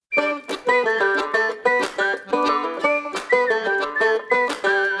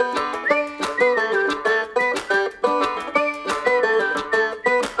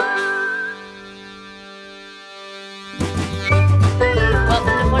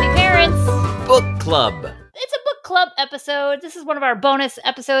Club. It's a book club episode. This is one of our bonus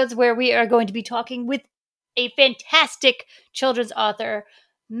episodes where we are going to be talking with a fantastic children's author,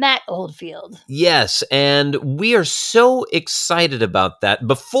 Matt Oldfield. Yes, and we are so excited about that.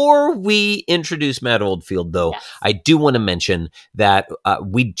 Before we introduce Matt Oldfield, though, Yes. I do want to mention that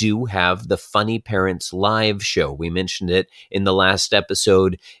we do have the Funny Parents live show. We mentioned it in the last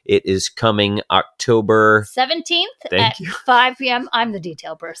episode. It is coming October 17th at 5 p.m. I'm the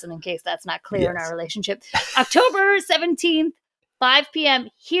detail person in case that's not clear in our relationship. October 17th. 5 p.m.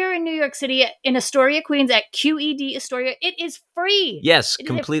 here in New York City in Astoria, Queens at QED Astoria. It is free. Yes,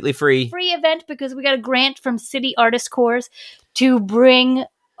 completely free. Free event because we got a grant from City Artist Corps to bring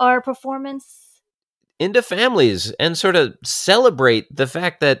our performance into families and sort of celebrate the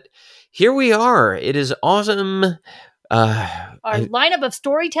fact that here we are. It is awesome. Our lineup of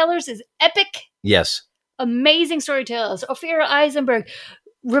storytellers is epic. Yes. Amazing storytellers. Ophira Eisenberg.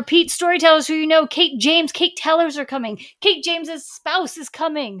 Repeat storytellers who you know. Kate James, Kate Tellers are coming. Kate James's spouse is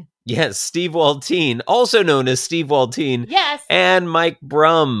coming. Yes, Steve Waltine, also known as Steve Waltine. Yes. And Mike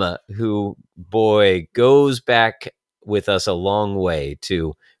Brum, who, boy, goes back with us a long way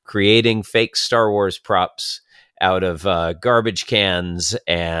to creating fake Star Wars props out of garbage cans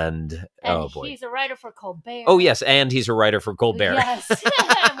and oh boy. He's a writer for Colbert. Oh, yes, and he's a writer for Colbert. Yes.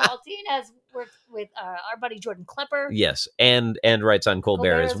 And Waltine has worked with our buddy Jordan Klepper. Yes, and writes on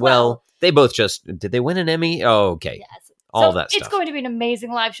Colbert as well. They both did they win an Emmy? Oh, okay. Yes. All that stuff. It's going to be an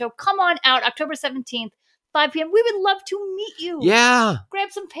amazing live show. Come on out, October 17th, 5 p.m. We would love to meet you. Yeah. Grab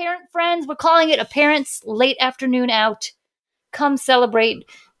some parent friends. We're calling it a parents' late afternoon out. Come celebrate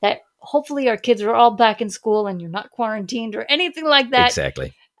that. Hopefully our kids are all back in school and you're not quarantined or anything like that.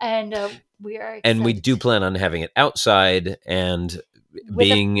 Exactly. And we are excited. And we do plan on having it outside and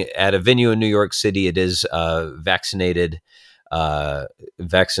being at a venue in New York City. It is vaccinated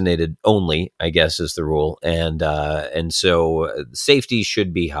only, I guess, is the rule. And so safety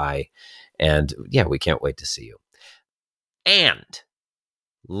should be high. And yeah, we can't wait to see you. And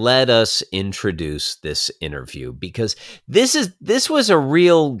let us introduce this interview because this was a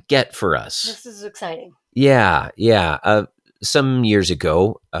real get for us. This is exciting. Yeah. Some years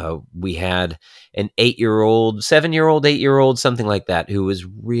ago, we had an 7-year-old, 8-year-old, something like that, who was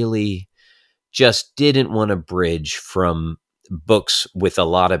really just didn't want to bridge from books with a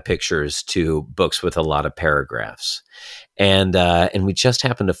lot of pictures to books with a lot of paragraphs. And we just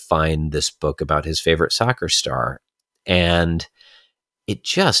happened to find this book about his favorite soccer star. And it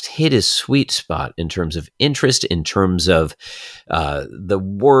just hit his sweet spot in terms of interest, in terms of the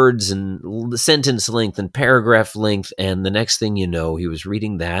words and the sentence length and paragraph length. And the next thing you know, he was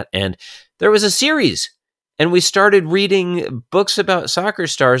reading that. And there was a series. And we started reading books about soccer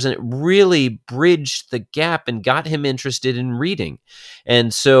stars, and it really bridged the gap and got him interested in reading.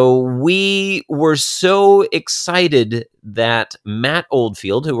 And so we were so excited that Matt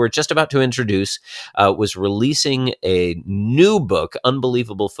Oldfield, who we're just about to introduce, was releasing a new book,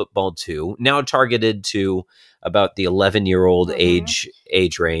 Unbelievable Football 2, now targeted to about the 11-year-old age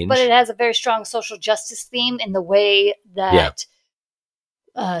range. But it has a very strong social justice theme in the way that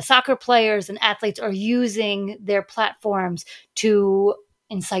soccer players and athletes are using their platforms to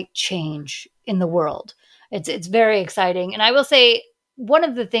incite change in the world. It's very exciting. And I will say one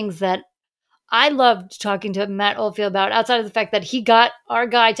of the things that I loved talking to Matt Oldfield about, outside of the fact that he got our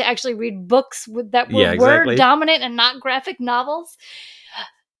guy to actually read books that were word dominant and not graphic novels,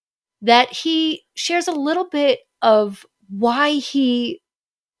 that he shares a little bit of why he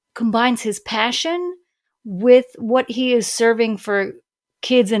combines his passion with what he is serving for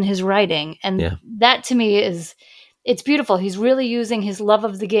kids in his writing. And that to me it's beautiful. He's really using his love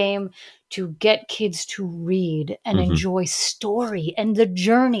of the game to get kids to read and enjoy story and the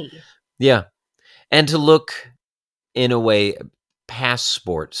journey. Yeah. And to look in a way past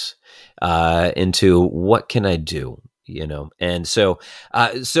sports into what can I do, And so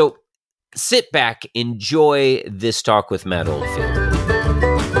sit back, enjoy this talk with Matt Oldfield.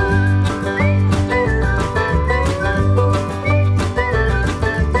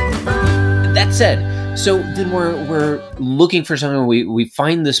 That said, so then we're looking for something. We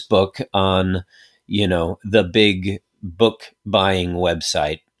find this book on, the big book buying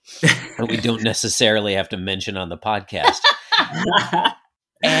website that we don't necessarily have to mention on the podcast.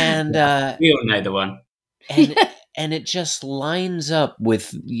 And we all know the one. And it just lines up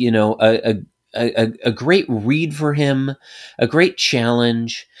with, a great read for him, a great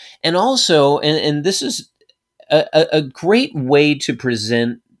challenge, and also, and this is a great way to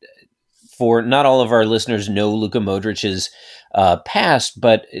present. For not all of our listeners know Luka Modric's past,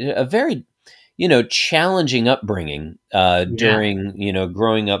 but a very, challenging upbringing during,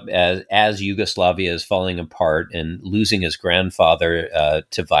 growing up as Yugoslavia is falling apart and losing his grandfather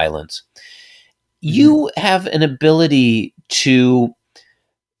to violence. You have an ability to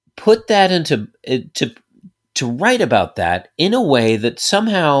put that to write about that in a way that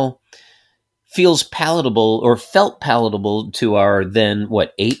somehow feels palatable or felt palatable to our then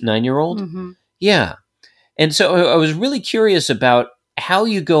 8, 9-year-old. Mm-hmm. Yeah. And so I was really curious about how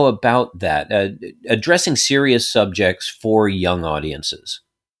you go about that, addressing serious subjects for young audiences.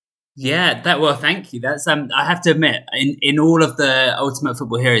 Yeah, thank you. That's I have to admit, in all of the Ultimate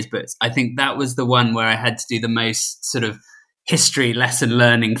Football Heroes books, I think that was the one where I had to do the most sort of history lesson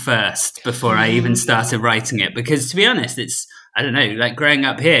learning first before I even started writing it. Because to be honest, I don't know, like growing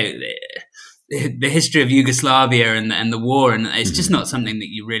up here, the history of Yugoslavia and the war, and it's just not something that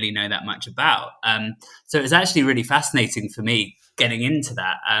you really know that much about. So it was actually really fascinating for me getting into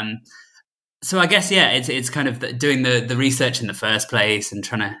that. So I guess, yeah, it's kind of doing the research in the first place and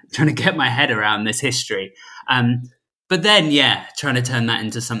trying to get my head around this history. But then, yeah, trying to turn that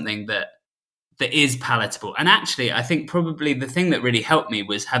into something that is palatable. And actually, I think probably the thing that really helped me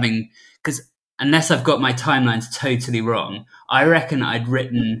was because unless I've got my timelines totally wrong, I reckon I'd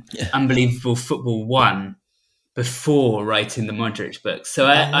written Unbelievable Football 1 before writing the Modric book. So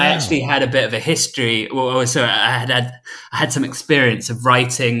I actually had a bit of a history. I had some experience of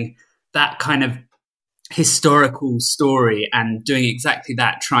writing that kind of historical story and doing exactly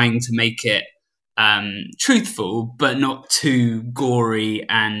that, trying to make it truthful, but not too gory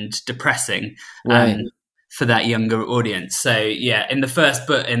and depressing. Right. For that younger audience. So yeah, in the first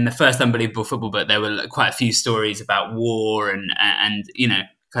Unbelievable Football book, there were quite a few stories about war and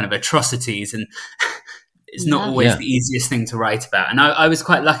kind of atrocities, and it's not always the easiest thing to write about. And I was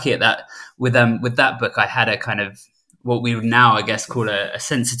quite lucky at that with that book. I had a kind of what we would now, I guess, call a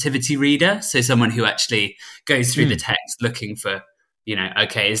sensitivity reader. So someone who actually goes through the text looking for,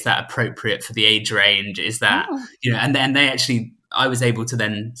 okay, is that appropriate for the age range? Is that, and then I was able to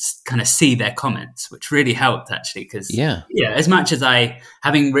then kind of see their comments, which really helped actually. Because as much as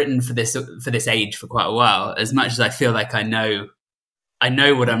having written for this age for quite a while, as much as I feel like I know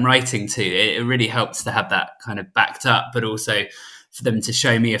what I'm writing to, it really helps to have that kind of backed up, but also for them to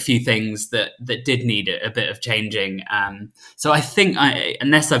show me a few things that did need a bit of changing. So I think,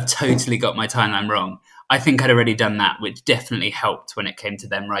 unless I've totally got my timeline wrong, I think I'd already done that, which definitely helped when it came to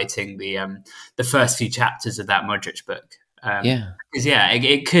them writing the first few chapters of that Modric book. Because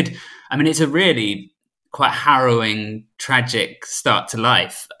it could. I mean, it's a really quite harrowing, tragic start to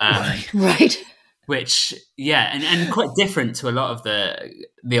life. Right. Which, and quite different to a lot of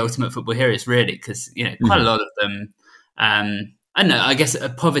the Ultimate Football Heroes, really, because quite a lot of them. I don't know. I guess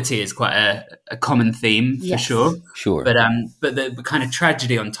poverty is quite a common theme for sure. Sure. But the kind of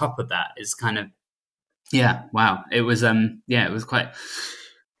tragedy on top of that is kind of wow. It was it was quite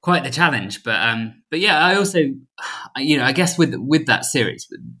the challenge. But I also I guess with that series,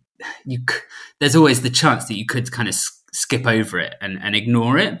 there's always the chance that you could kind of skip over it and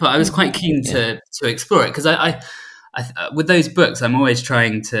ignore it. But I was quite keen to explore it, because I with those books, I'm always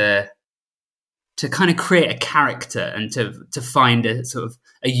trying to kind of create a character and to find a sort of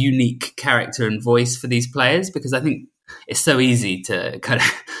a unique character and voice for these players, because I think it's so easy to kind of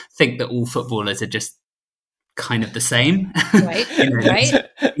think that all footballers are just kind of the same. Right. Right.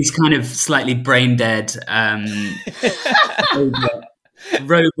 These kind of slightly brain dead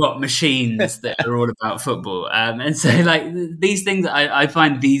robot machines that are all about football. And so like these things, I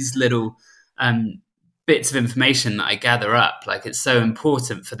find these little bits of information that I gather up, like it's so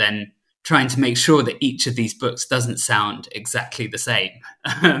important for then trying to make sure that each of these books doesn't sound exactly the same.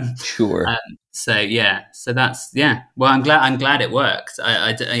 Sure. So that's well, I'm glad it worked.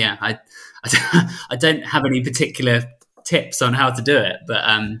 I don't have any particular tips on how to do it,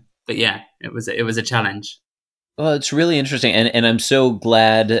 but yeah, it was a challenge. Well, it's really interesting, and I'm so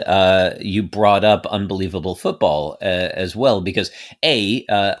glad you brought up Unbelievable Football as well, because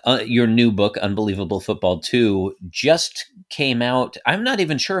your new book, Unbelievable Football 2, just came out. I'm not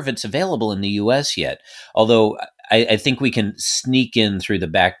even sure if it's available in the U.S. yet, although I think we can sneak in through the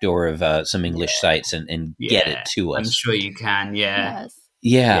back door of some English sites and get it to us. I'm sure you can, Yes.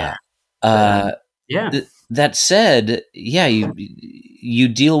 Yeah. That said, you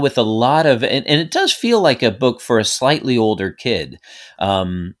deal with a lot of, and it does feel like a book for a slightly older kid.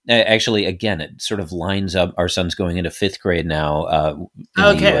 Actually, again, it sort of lines up. Our son's going into 5th grade now in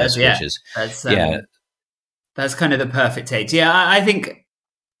the US, which is that's kind of the perfect age. Yeah, I think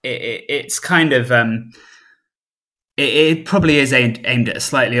it's kind of it probably is aimed at a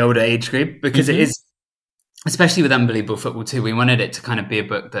slightly older age group, because it is, especially with Unbelievable Football 2. We wanted it to kind of be a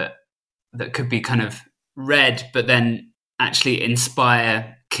book that that could be kind of read, but then actually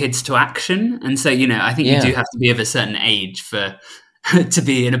inspire kids to action. And so, I think you do have to be of a certain age for to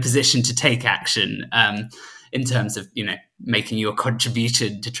be in a position to take action, in terms of, making your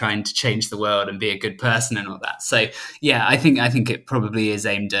contribution to trying to change the world and be a good person and all that. So yeah, I think it probably is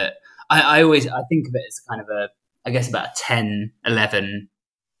aimed at, I think of it as kind of I guess about 10, 11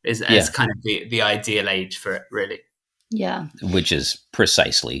 as kind of the ideal age for it, really. Yeah. Which is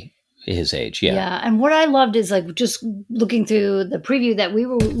precisely his age. Yeah. Yeah. And what I loved is, like, just looking through the preview that we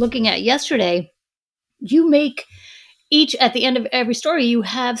were looking at yesterday, you make each, at the end of every story, you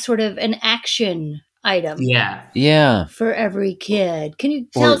have sort of an action item. Yeah. For every kid. Can you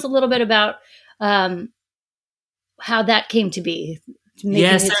tell us a little bit about how that came to be?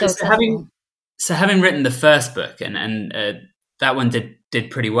 So having written the first book, and that one did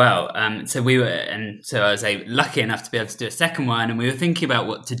pretty well. So I was lucky enough to be able to do a second one, and we were thinking about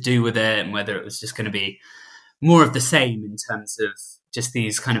what to do with it and whether it was just going to be more of the same in terms of just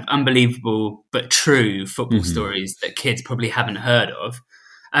these kind of unbelievable but true football stories that kids probably haven't heard of.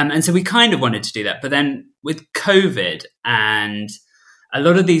 And so we kind of wanted to do that. But then with COVID and a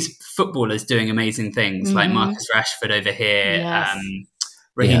lot of these footballers doing amazing things, like Marcus Rashford over here,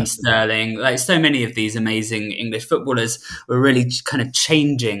 Raheem Sterling, like so many of these amazing English footballers were really kind of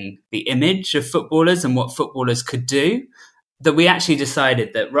changing the image of footballers and what footballers could do, that we actually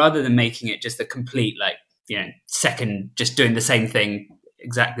decided that rather than making it just a complete, second, just doing the same thing,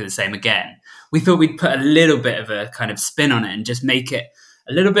 exactly the same again, we thought we'd put a little bit of a kind of spin on it and just make it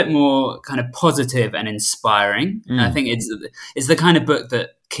a little bit more kind of positive and inspiring. And I think it's the kind of book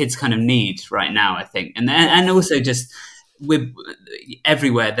that kids kind of need right now, I think. And also just with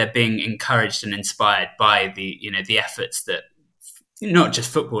everywhere, they're being encouraged and inspired by the efforts that not just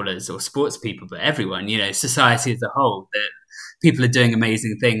footballers or sports people, but everyone, society as a whole, that people are doing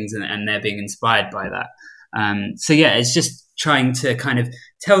amazing things and they're being inspired by that. So yeah, it's just trying to kind of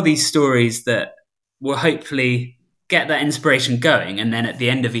tell these stories that will hopefully get that inspiration going. And then at the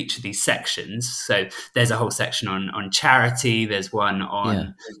end of each of these sections, so there's a whole section on charity, there's one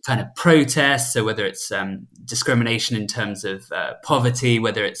on kind of protest, so whether it's discrimination in terms of poverty,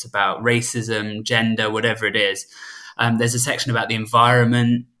 whether it's about racism, gender, whatever it is. There's a section about the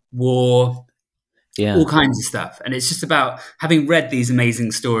environment, war, all kinds of stuff. And it's just about having read these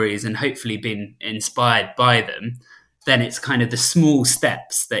amazing stories and hopefully been inspired by them, then it's kind of the small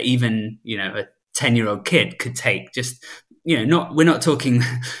steps that even, a 10-year-old kid could take. Just, we're not talking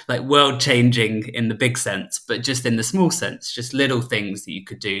like world changing in the big sense, but just in the small sense, just little things that you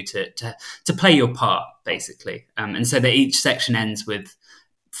could do to play your part, basically. And so that each section ends with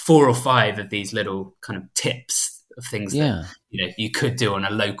 4 or 5 of these little kind of tips of things that, you could do on a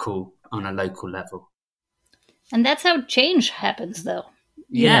local level. And that's how change happens, though.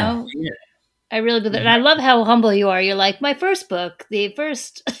 You know? I really do that. And I love how humble you are. You're like, my first book, the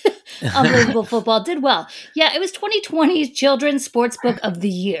first Unbelievable Football, did well. Yeah, it was 2020's Children's Sports Book of the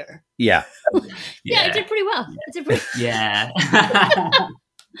Year. Yeah. It did pretty well.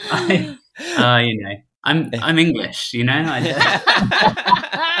 I'm English, You're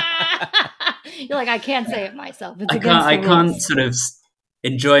like, I can't say it myself. It's I can't sort of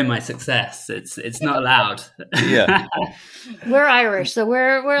enjoy my success. It's not allowed. We're Irish, so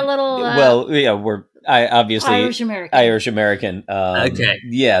we're a little we're obviously Irish American. Okay.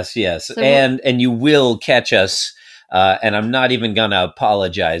 Yes. So and you will catch us, and I'm not even gonna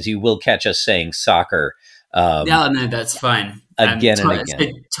apologize. You will catch us saying soccer. No, that's fine. Again and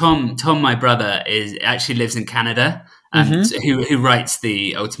again. So Tom, my brother, actually lives in Canada, who writes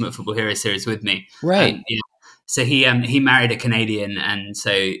the Ultimate Football Hero series with me. Right. So he married a Canadian, and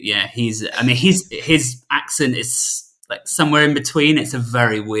so his accent is like somewhere in between. It's a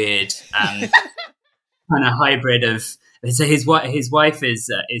very weird kind of hybrid of. So his wife is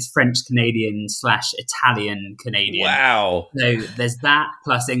French Canadian / Italian Canadian. Wow. So there's that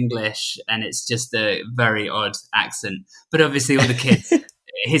plus English, and it's just a very odd accent. But obviously, all the kids,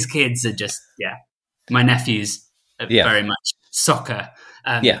 his kids are just my nephews are very much soccer.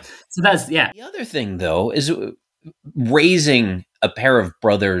 So that's The other thing, though, is raising a pair of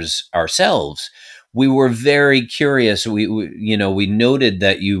brothers ourselves. We were very curious. We noted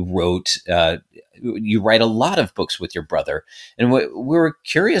that you write a lot of books with your brother, and we were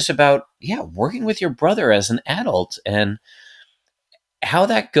curious about working with your brother as an adult and how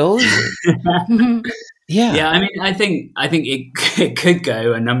that goes. I mean, I think it could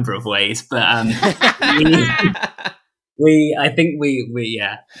go a number of ways, but I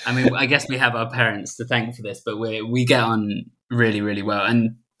mean, I guess we have our parents to thank for this, but we get on really, really well,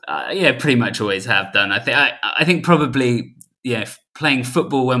 and pretty much always have done. I think probably playing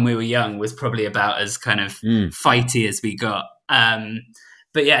football when we were young was probably about as kind of fighty as we got.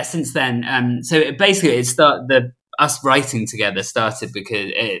 But yeah, since then, so us writing together started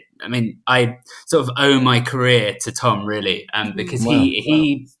because I sort of owe my career to Tom, really, because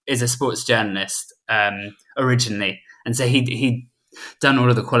he is a sports journalist originally, and so he done all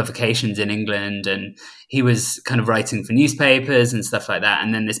of the qualifications in England, and he was kind of writing for newspapers and stuff like that.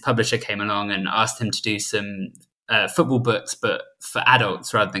 And then this publisher came along and asked him to do some football books, but for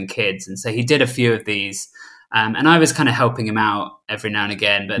adults rather than kids. And so he did a few of these, and I was kind of helping him out every now and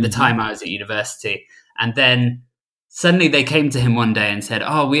again. But at the time I was at university, and then suddenly they came to him one day and said,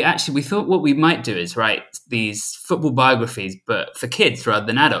 "Oh, we thought what we might do is write these football biographies, but for kids rather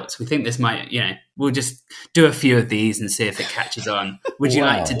than adults. We think this might, we'll just do a few of these and see if it catches on. Would you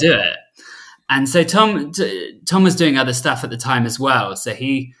like to do it?" And so Tom was doing other stuff at the time as well. So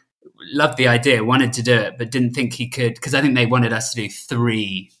he loved the idea, wanted to do it, but didn't think he could, because I think they wanted us to do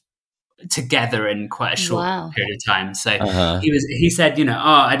 3 together in quite a short period of time. So he said,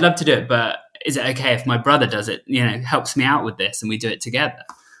 I'd love to do it, but is it okay if my brother does it, helps me out with this and we do it together?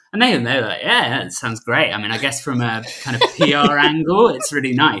 And they're like, yeah, it sounds great. I mean, I guess from a kind of PR angle, it's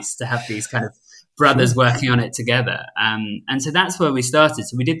really nice to have these kind of brothers working on it together. And so that's where we started.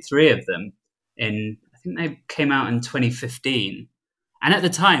 So we did 3 of them I think they came out in 2015. And at the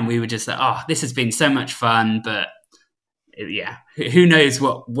time we were just like, oh, this has been so much fun, but yeah, who knows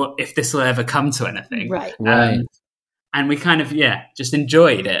what if this will ever come to anything. Right. And we kind of, just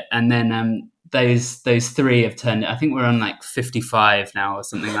enjoyed it. And then those 3 have turned, I think we're on like 55 now or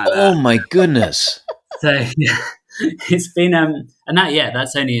something like that. Oh my goodness. So yeah, it's been, and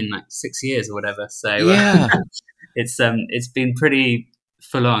that's only in like 6 years or whatever. So it's been pretty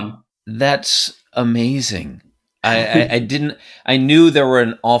full on. That's amazing. I knew there were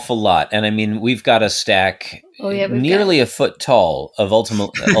an awful lot. And I mean, we've got a stack nearly a foot tall of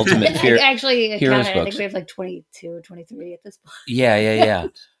Ultimate Fear. Actually, Heroes I books. think we have like 22, 23 at this point. Yeah.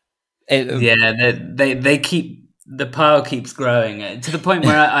 They keep, the pile keeps growing to the point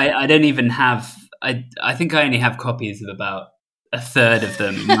where I don't even have, I think I only have copies of about a third of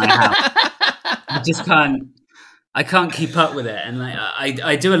them in my house. I just can't keep up with it. And like,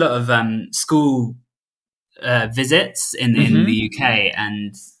 I do a lot of school visits in the UK,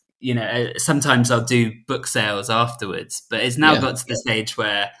 and sometimes I'll do book sales afterwards, but it's now got to the stage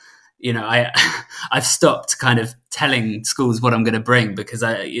where I've stopped kind of telling schools what I'm going to bring, because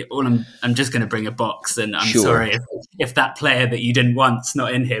I'm just going to bring a box, and I'm sorry if that player that you didn't want's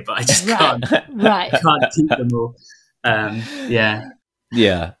not in here, but I just can't keep them all.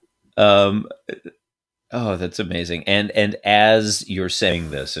 Oh, that's amazing. And as you're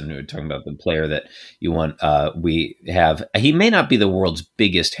saying this, and we're talking about the player that you want, he may not be the world's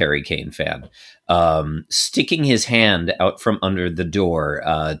biggest Harry Kane fan, sticking his hand out from under the door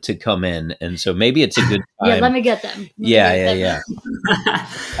to come in. And so maybe it's a good time. Yeah, let me get them. Yeah.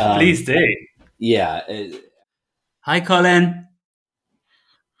 Please do. Yeah. Hi, Colin.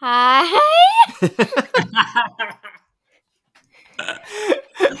 Hi.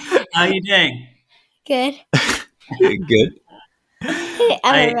 How are you doing? Good. Good.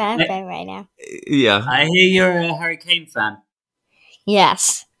 I'm a Ram fan right now. Yeah. I hear you're a Harry Kane fan.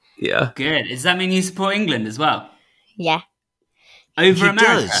 Yes. Yeah. Good. Does that mean you support England as well? Yeah. Over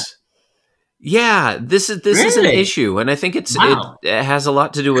America? Does. Yeah, this is an issue, and I think it has a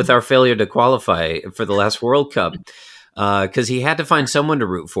lot to do with our failure to qualify for the last World Cup, because he had to find someone to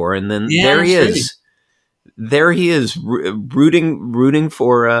root for, and then there he is. There he is, rooting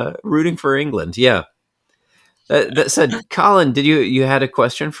for England. Yeah. That said, Colin, did you had a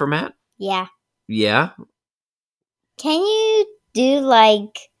question for Matt? Yeah. Yeah. Can you do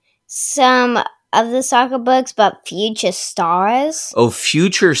like some of the soccer books, but future stars? Oh,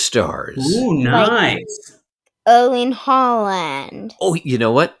 future stars. Ooh, nice. Erling Haaland. Oh, you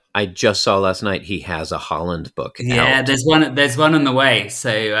know what? I just saw last night he has a Holland book. Yeah, out. there's one on the way.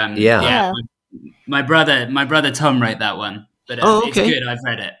 So my brother Tom wrote that one, but it's good. I've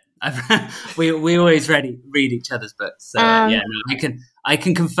read it. We always read each other's books. So I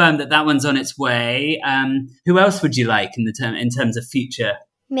can confirm that one's on its way. Who else would you like in terms of future?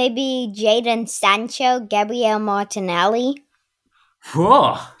 Maybe Jadon Sancho, Gabriel Martinelli.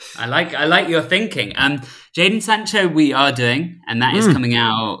 Whoa, I like your thinking. Jadon Sancho we are doing, and that is coming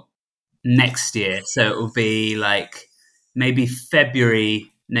out next year. So it will be like maybe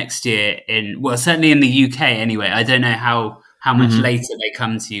February next year certainly in the UK anyway. I don't know how much later they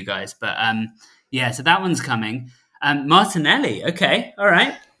come to you guys, but so that one's coming. Martinelli, okay, all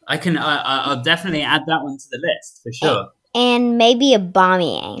right. I'll definitely add that one to the list for sure. And maybe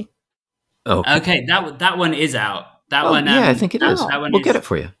Aubameyang. Oh, okay. That one is out. That one. Yeah, I think it is. That one We'll get it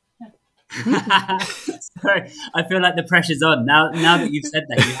for you. Sorry, I feel like the pressure's on now. Now that you've said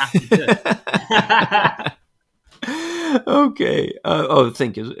that, you have to do it. Okay.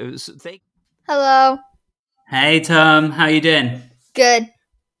 Thank you. Hello. Hey, Tom. How you doing? Good.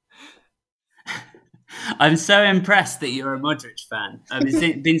 I'm so impressed that you're a Modric fan. I've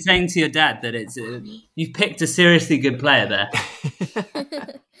been saying to your dad that you've picked a seriously good player there.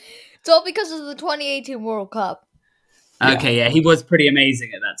 It's all because of the 2018 World Cup. Okay, yeah, he was pretty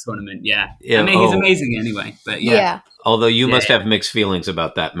amazing at that tournament. Yeah, I mean, he's amazing anyway. But yeah. Although you must have mixed feelings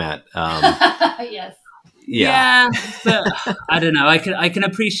about that, Matt. Yes. Yeah, but I don't know. I can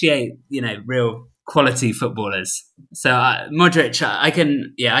appreciate real quality footballers. So Modric, I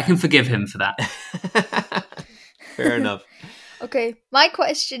can forgive him for that. Fair enough. Okay, my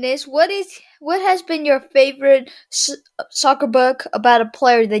question is, what has been your favorite soccer book about a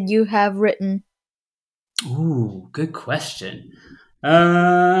player that you have written? Ooh, good question.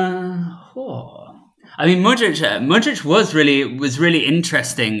 I mean, Modric was really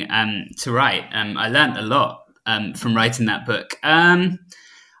interesting to write. I learned a lot from writing that book. I'm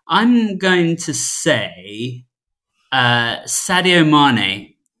going to say Sadio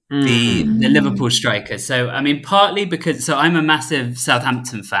Mane, the Liverpool striker. So, I mean, partly because I'm a massive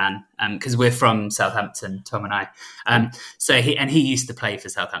Southampton fan because we're from Southampton, Tom and I. So he used to play for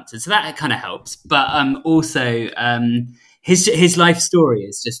Southampton, so that kind of helps. But also his life story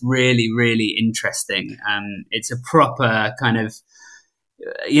is just really, really interesting. It's a proper kind of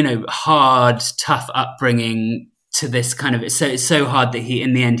hard, tough upbringing. To this kind of it's so hard that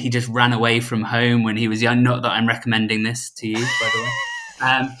in the end he just ran away from home when he was young. Not that I'm recommending this to you, by the way,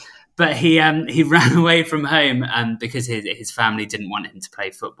 but he ran away from home because his family didn't want him to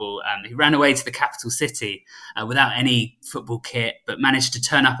play football. He ran away to the capital city without any football kit, but managed to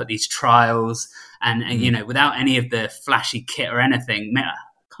turn up at these trials and without any of the flashy kit or anything.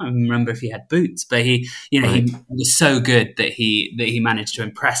 I can't remember if he had boots, but he was so good that he managed to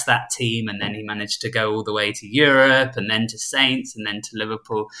impress that team, and then he managed to go all the way to Europe, and then to Saints, and then to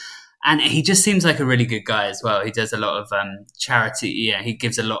Liverpool. And he just seems like a really good guy as well. He does a lot of charity. Yeah, he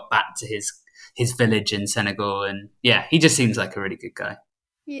gives a lot back to his village in Senegal, and yeah, he just seems like a really good guy.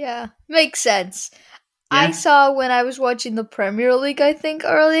 Yeah, makes sense. Yeah. I saw when I was watching the Premier League, I think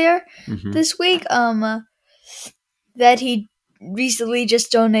earlier this week, that he recently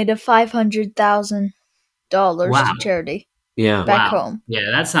just donated $500,000 to charity. Yeah, back home.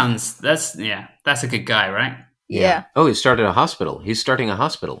 Yeah, that's a good guy, right? Yeah. Oh, he started a hospital. He's starting a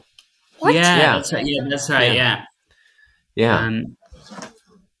hospital. What? Yeah, Yeah. that's right. Yeah, that's right. Yeah.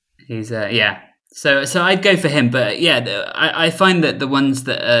 He's So I'd go for him, but yeah, I find that the ones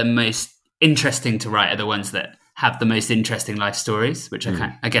that are most interesting to write are the ones that have the most interesting life stories, which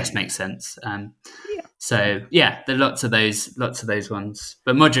I guess makes sense. So yeah, there are lots of those ones.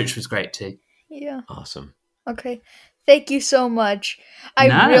 But Modric was great too. Yeah. Awesome. Okay. Thank you so much.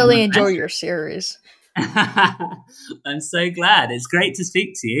 I really enjoy your series. I'm so glad. It's great to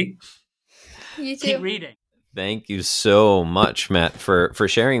speak to you. You too. Keep reading. Thank you so much, Matt, for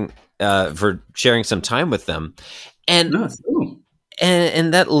sharing some time with them. And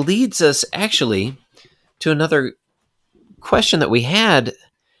and that leads us actually to another question that we had.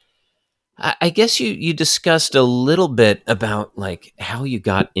 I guess you discussed a little bit about like how you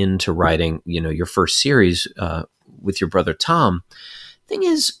got into writing, your first series with your brother Tom. Thing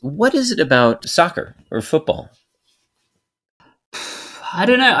is, what is it about soccer or football? I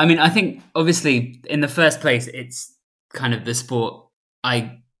don't know. I mean, I think obviously in the first place, it's kind of the sport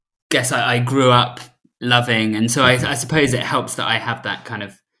I guess I grew up loving. And so I suppose it helps that I have that kind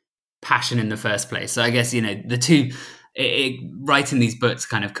of passion in the first place. So I guess, the two, writing these books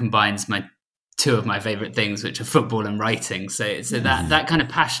kind of combines two of my favorite things, which are football and writing. So that kind of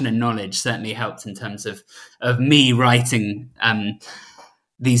passion and knowledge certainly helped in terms of me writing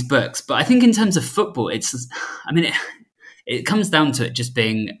these books. But I think in terms of football, it comes down to it just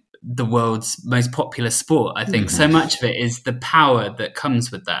being the world's most popular sport. I think so much of it is the power that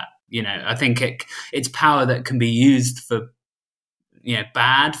comes with that. I think it's power that can be used for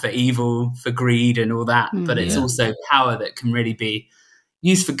bad, for evil, for greed and all that, but it's also power that can really be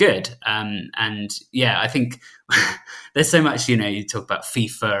used for good. And yeah, I think there's so much, you talk about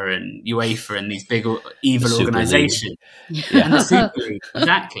FIFA and UEFA and these big evil organizations and the Super League,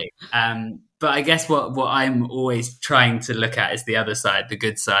 exactly. But I guess what I'm always trying to look at is the other side, the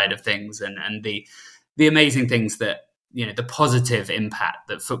good side of things, and the amazing things that, the positive impact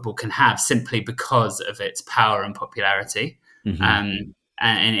that football can have simply because of its power and popularity. And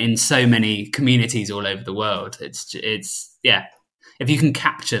in so many communities all over the world, it's if you can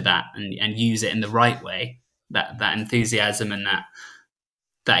capture that and use it in the right way, that enthusiasm and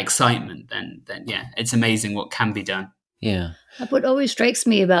that excitement, then yeah, it's amazing what can be done. Yeah. What always strikes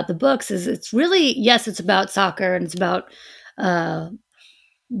me about the books is it's really, yes, it's about soccer and it's about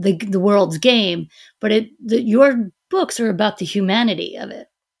the world's game, but your books are about the humanity of it.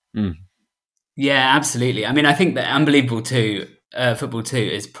 Mm. Yeah, absolutely. I mean, I think that Unbelievable 2, Football 2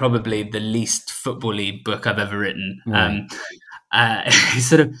 is probably the least football-y book I've ever written. Right.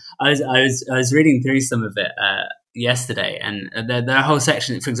 Sort of, I was reading through some of it yesterday, and there are a whole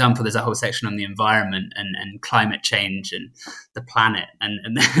section. For example, there's a whole section on the environment and climate change and the planet,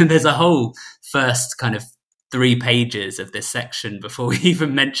 and there's a whole first kind of 3 pages of this section before we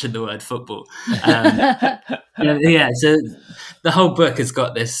even mention the word football. Yeah, so the whole book has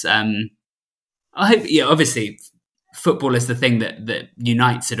got this. I hope, yeah, obviously, football is the thing that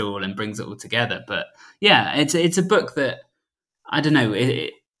unites it all and brings it all together. But yeah, it's a book that, I don't know.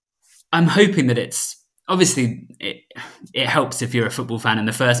 I'm hoping that it's obviously it helps if you're a football fan in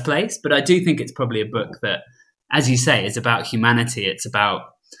the first place. But I do think it's probably a book that, as you say, is about humanity. It's about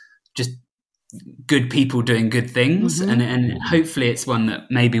just good people doing good things, and hopefully it's one that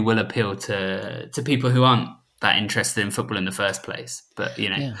maybe will appeal to people who aren't that interested in football in the first place. But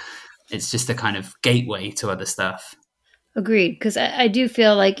it's just a kind of gateway to other stuff. Agreed, because I do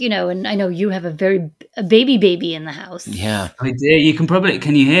feel like, and I know you have a baby in the house. Yeah. I do. You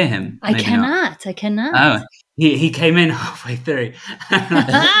can you hear him? I cannot. Oh, he came in halfway through.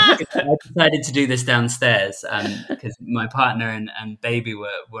 I decided to do this downstairs because my partner and baby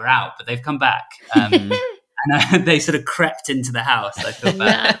were out, but they've come back. And they sort of crept into the house. I feel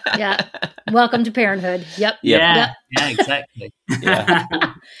bad. Yeah. Welcome to parenthood. Yep. Yeah, exactly. Yeah.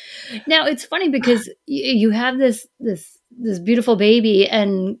 Now it's funny because you have this beautiful baby,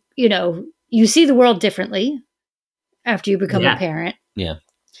 and you see the world differently after you become a parent. Yeah.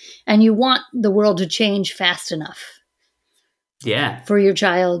 And you want the world to change fast enough. Yeah. For your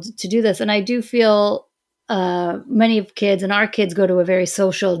child to do this, and I do feel many of kids, and our kids go to a very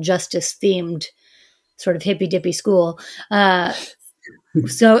social justice themed sort of hippy dippy school.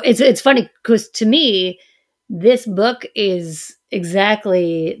 So it's funny because to me, this book is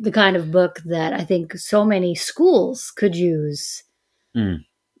exactly the kind of book that I think so many schools could use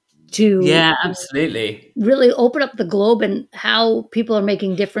to absolutely really open up the globe and how people are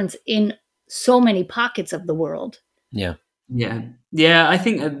making difference in so many pockets of the world. Yeah. I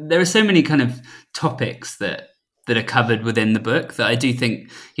think there are so many kind of topics that are covered within the book that I do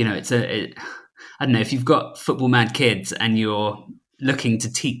think, I don't know, if you've got football mad kids and you're looking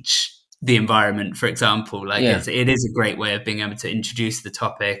to teach the environment, for example, it is a great way of being able to introduce the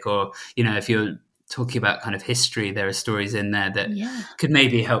topic. Or, if you're talking about kind of history, there are stories in there that could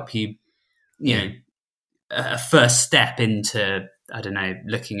maybe help you, a first step into, I don't know,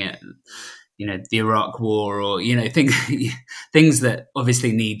 looking at, the Iraq War, or, things that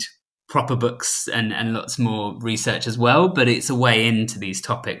obviously need proper books and lots more research as well. But it's a way into these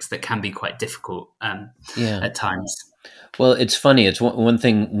topics that can be quite difficult at times. Well, it's funny. It's one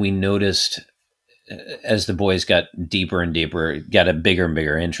thing we noticed as the boys got deeper and deeper, got a bigger and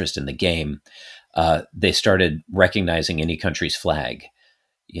bigger interest in the game. They started recognizing any country's flag,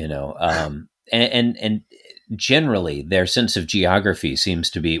 and generally their sense of geography seems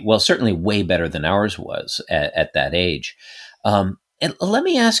to be, well, certainly way better than ours was at that age. And let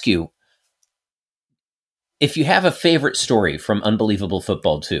me ask you, if you have a favorite story from Unbelievable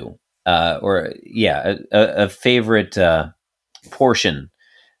Football 2, a favorite portion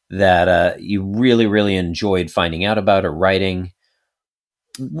that you really, really enjoyed finding out about or writing,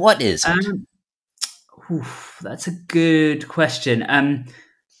 what is it? That's a good question.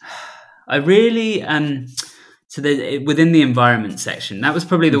 I really within the environment section, that was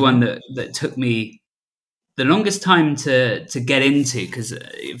probably the one that took me the longest time to get into, because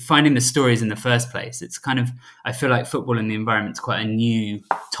finding the stories in the first place, it's kind of, I feel like football and the environment is quite a new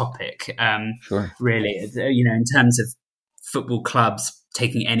topic. Sure. Really, in terms of football clubs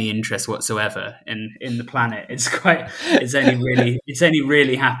taking any interest whatsoever in the planet, it's only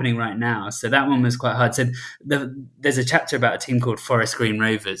really happening right now. So that one was quite hard. So there's a chapter about a team called Forest Green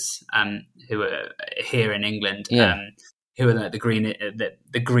Rovers, who are here in England. Who are like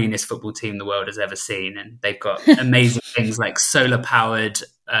the greenest football team the world has ever seen, and they've got amazing things like solar powered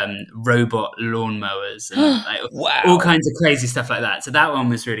robot lawnmowers and all kinds of crazy stuff like that. So that one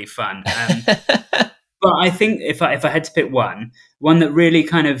was really fun. But I think if I had to pick one that really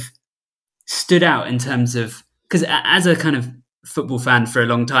kind of stood out in terms of, because as a kind of football fan for a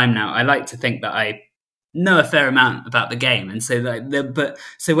long time now, I like to think that I know a fair amount about the game, and so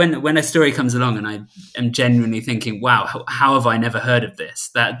when a story comes along and I am genuinely thinking, wow, how have I never heard of this?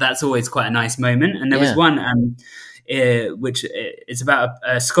 That's always quite a nice moment. And there was one which is about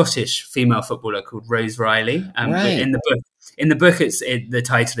a Scottish female footballer called Rose Riley. Right. In the book, the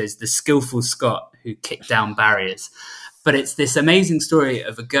title is "The Skillful Scot Who Kicked Down Barriers." But it's this amazing story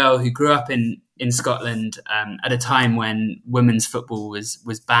of a girl who grew up in Scotland at a time when women's football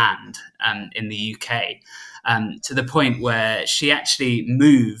was banned in the UK, to the point where she actually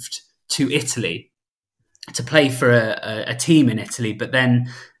moved to Italy to play for a team in Italy. But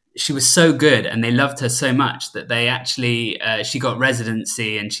then she was so good and they loved her so much that they actually she got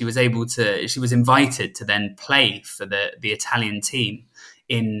residency, and she was invited to then play for the Italian team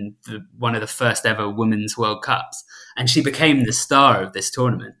in one of the first ever Women's World Cups. And she became the star of this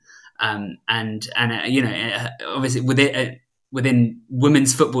tournament. Obviously within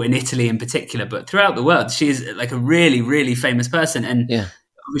women's football in Italy in particular, but throughout the world, she is like a really, really famous person. And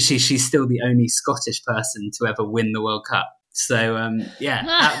obviously she's still the only Scottish person to ever win the World Cup. So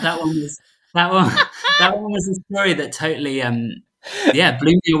that one was a story that totally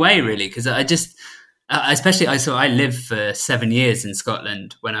blew me away, really, because I just I lived for 7 years in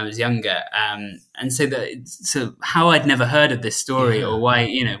Scotland when I was younger, and so how I'd never heard of this story or why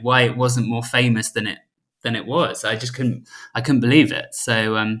it wasn't more famous than it was, I couldn't believe it.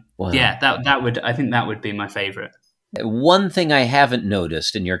 So I think that would be my favorite. One thing I haven't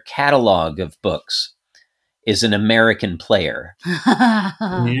noticed in your catalog of books is an American player.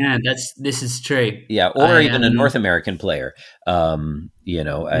 This is true. Yeah, or even a North American player. And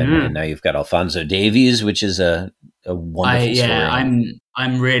now you've got Alphonso Davies, which is a wonderful story.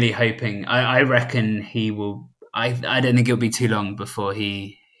 I'm really hoping. I reckon he will. I don't think it'll be too long before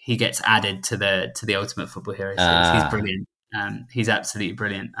he gets added to the Ultimate Football Hero series. He's brilliant. He's absolutely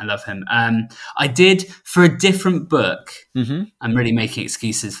brilliant. I love him. I did for a different book. Mm-hmm. I'm really making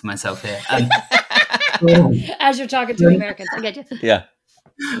excuses for myself here. As you're talking to Americans, I get you. Yeah.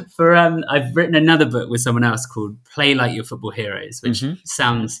 I've written another book with someone else called "Play Like Your Football Heroes," which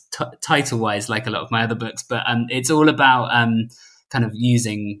sounds title-wise like a lot of my other books, but it's all about kind of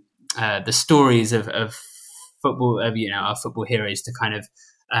using the stories of football, our football heroes, to kind of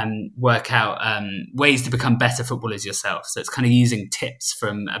work out ways to become better footballers yourself. So it's kind of using tips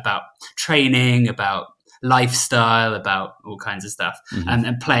about training, about lifestyle, about all kinds of stuff,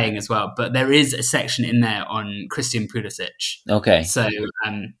 and playing as well. But there is a section in there on Christian Pulisic. Okay. So,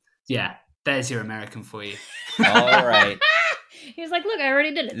 there's your American for you. All right. He was like, look, I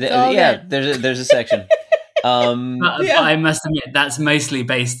already did it. There's a section. But I must admit, that's mostly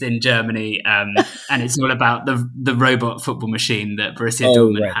based in Germany, and it's all about the robot football machine that Borussia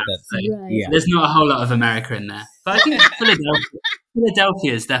Dortmund have. So there's not a whole lot of America in there. But I think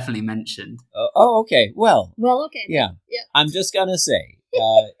Philadelphia is definitely mentioned. Okay. Well, okay. Yeah. I'm just gonna say,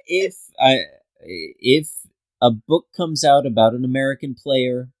 if a book comes out about an American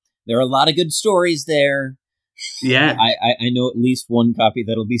player, there are a lot of good stories there. Yeah, I know at least one copy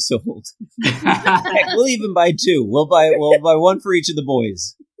that'll be sold. Heck, we'll even buy two. We'll buy one for each of the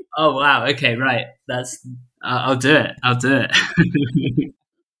boys. Oh wow! Okay, right. I'll do it.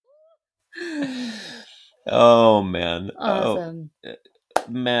 Oh man! Awesome,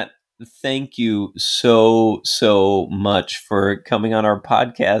 Matt. Thank you so much for coming on our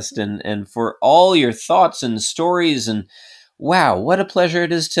podcast and for all your thoughts and stories. And wow, what a pleasure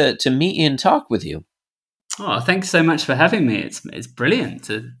it is to meet you and talk with you. Oh, thanks so much for having me. It's brilliant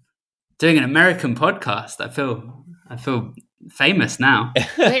doing an American podcast. I feel famous now.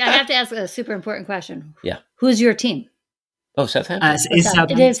 Wait, I have to ask a super important question. Yeah. Who's your team? Oh, Southampton.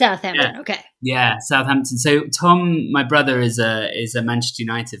 It is Southampton. Yeah. Okay. Yeah, Southampton. So Tom, my brother, is a Manchester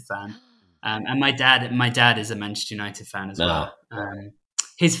United fan, and my dad is a Manchester United fan as well.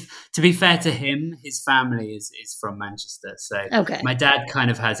 To be fair to him, his family is from Manchester. So my dad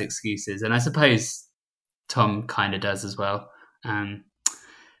kind of has excuses, and I suppose Tom kind of does as well.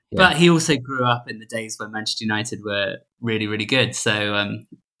 But he also grew up in the days when Manchester United were really, really good. So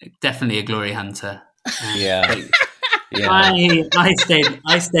definitely a glory hunter. I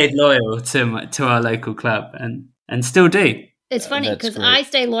stayed loyal to our local club and still do. It's funny because I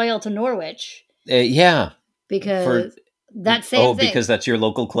stay loyal to Norwich. Because that same thing. Because that's your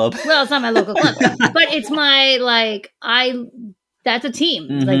local club? Well, it's not my local club, but it's my that's a team.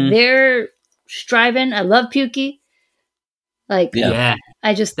 Mm-hmm. Like they're striving. I love Pukki.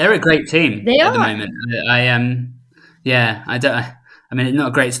 They're a great team at the moment. I mean, it's not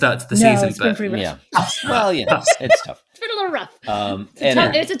a great start to the season, it's been pretty rough. Yeah. Well, it's tough. It's been a little rough.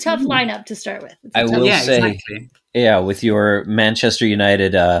 It's a tough lineup to start with. I will say, with your Manchester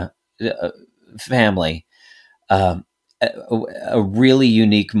United family, a really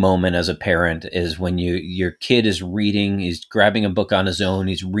unique moment as a parent is when your kid is reading, he's grabbing a book on his own,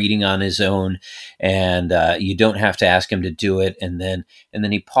 he's reading on his own, and you don't have to ask him to do it. And then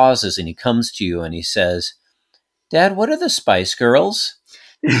he pauses and he comes to you and he says, "Dad, what are the Spice Girls?"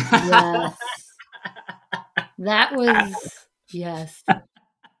 Yes. That was, yes.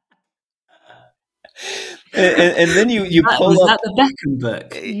 And then you pull was up. that the Beckham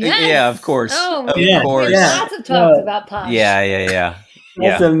book? Yes. Yeah, of course. Oh, Of yeah, course. yeah. Lots of talks about Posh. Yeah.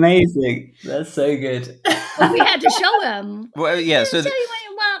 That's amazing. That's so good. But we had to show him. Well, yeah. So Tell you what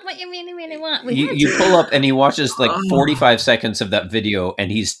you want, what you really, really want. We had you to. pull up and he watches like 45 seconds of that video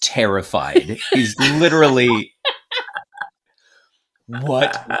and he's terrified. He's literally,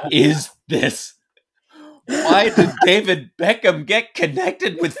 what is this? Why did David Beckham get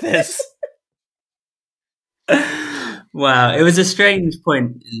connected with this? Wow, it was a strange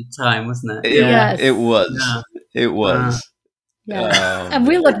point in time, wasn't it? Yes. It was. Yeah. It was. Yeah. And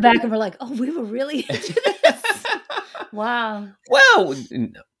we looked back and we're like, oh, we were really into this. Wow. Well,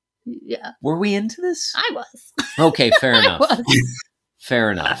 Yeah. were we into this? I was. Okay, fair I enough. was. Fair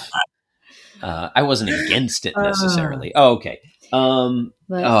enough. I wasn't against it necessarily. Oh, okay.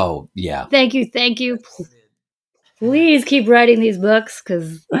 But Oh, yeah. thank you. Please keep writing these books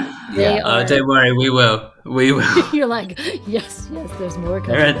because they Yeah. are. Don't worry, we will. You're like, yes, there's more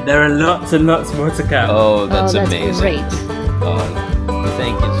coming. There are lots and lots more to come. Oh, that's amazing. Great. Oh,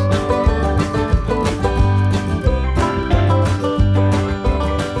 thank you.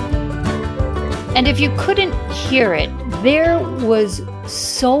 And if you couldn't hear it, there was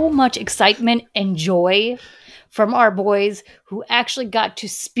so much excitement and joy from our boys who actually got to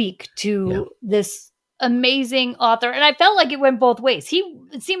speak to this amazing author. And I felt like it went both ways.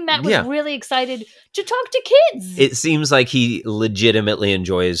 It seemed Matt was really excited to talk to kids. It seems like he legitimately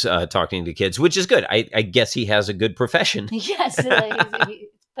enjoys talking to kids, which is good. I guess he has a good profession. Yes, he's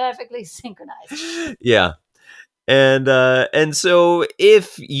perfectly synchronized. Yeah. And so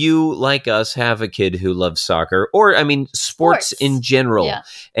if you, like us, have a kid who loves soccer, or I mean sports in general,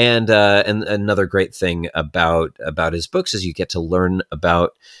 and another great thing about his books is you get to learn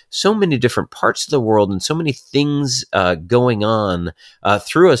about so many different parts of the world and so many things going on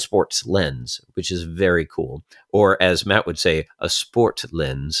through a sports lens, which is very cool. Or as Matt would say, a sport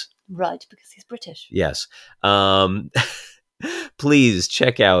lens. Right, because he's British. Yes. Please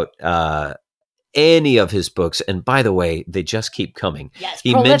check out any of his books, and by the way, they just keep coming. Yes,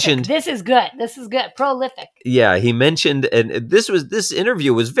 he prolific. mentioned This is good. Prolific. Yeah, he mentioned, and this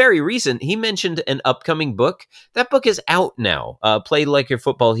interview was very recent. He mentioned an upcoming book. That book is out now. Play Like Your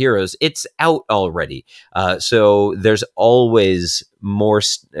Football Heroes. It's out already. So there's always more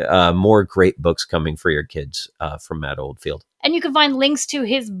great books coming for your kids from Matt Oldfield. And you can find links to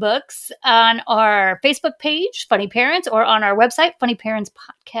his books on our Facebook page, Funny Parents, or on our website,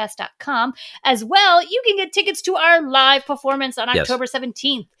 funnyparentspodcast.com. As well, you can get tickets to our live performance on October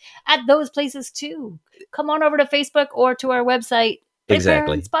 17th at those places too. Come on over to Facebook or to our website, Funny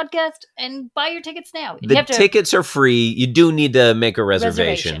Parents Podcast, and buy your tickets now. Tickets are free. You do need to make a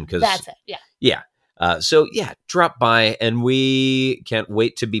reservation. That's it, Yeah. So drop by, and we can't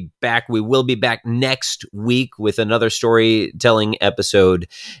wait to be back. We will be back next week with another storytelling episode,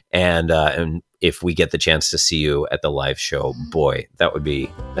 and if we get the chance to see you at the live show, boy, that would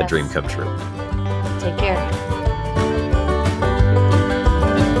be a dream come true. Take care.